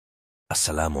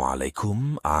Assalamu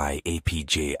alaikum. I,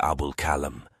 APJ Abul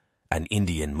Kalam, an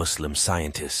Indian Muslim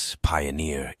scientist,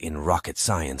 pioneer in rocket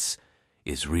science,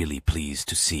 is really pleased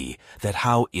to see that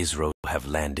how ISRO have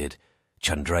landed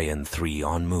Chandrayaan-3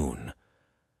 on Moon.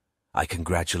 I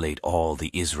congratulate all the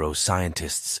ISRO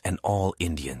scientists and all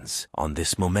Indians on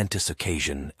this momentous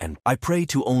occasion, and I pray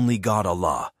to only God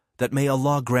Allah that may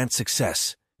Allah grant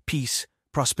success, peace,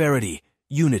 prosperity,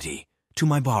 unity to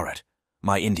my Bharat,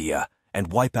 my India,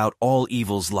 and wipe out all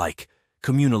evils like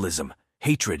communalism,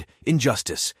 hatred,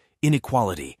 injustice,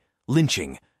 inequality,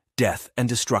 lynching, death, and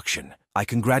destruction. I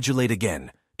congratulate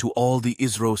again to all the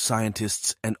ISRO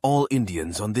scientists and all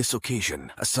Indians on this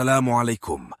occasion. Assalamu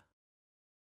alaikum.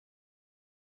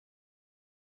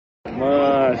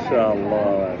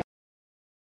 MashaAllah.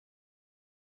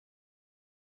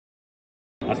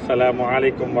 Assalamu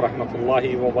alaikum wa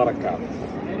rahmatullahi wa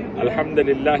barakatuh.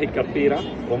 Alhamdulillah kathira.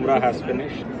 Umrah has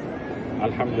finished.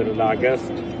 Alhamdulillah,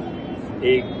 August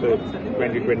 8th,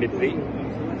 2023.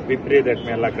 We pray that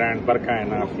may Allah grant barakah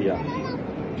and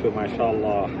afiyah to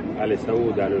mashallah, Al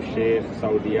Saud, Al Sheikh,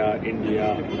 Saudi,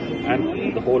 India,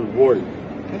 and the whole world.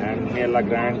 And may Allah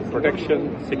grant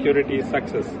protection, security,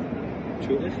 success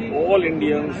to all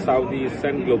Indians, Saudis,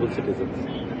 and global citizens.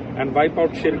 And wipe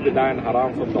out shirk, bid'ah, and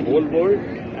haram from the whole world,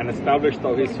 and establish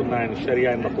Tawheed, Sunnah, and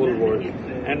Sharia in the whole world.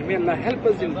 And may Allah help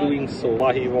us in doing so.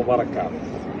 Wahi wa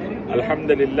barakatuh.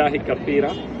 Alhamdulillah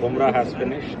kathira. Umrah has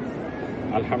finished.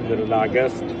 Alhamdulillah,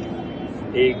 August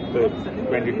 8th,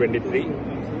 2023.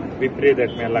 We pray that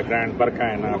may Allah grant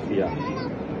barakah and afiyah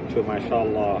to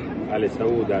mashallah, Al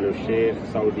Saud, Al Sheikh,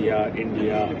 Saudi,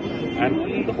 India,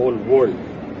 and the whole world.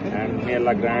 And may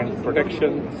Allah grant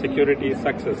protection, security,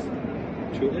 success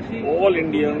to all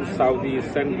Indians,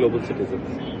 Saudis, and global citizens.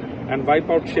 And wipe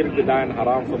out shirk, bid'ah, and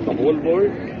haram from the whole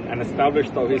world, and establish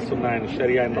Tawheed, Sunnah, and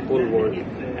Sharia in the whole world.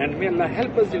 And may Allah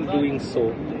help us in doing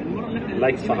so,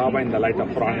 like Sahaba in the light of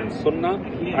Quran and Sunnah,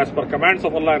 as per commands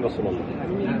of Allah and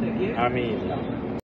Rasulullah. Ameen.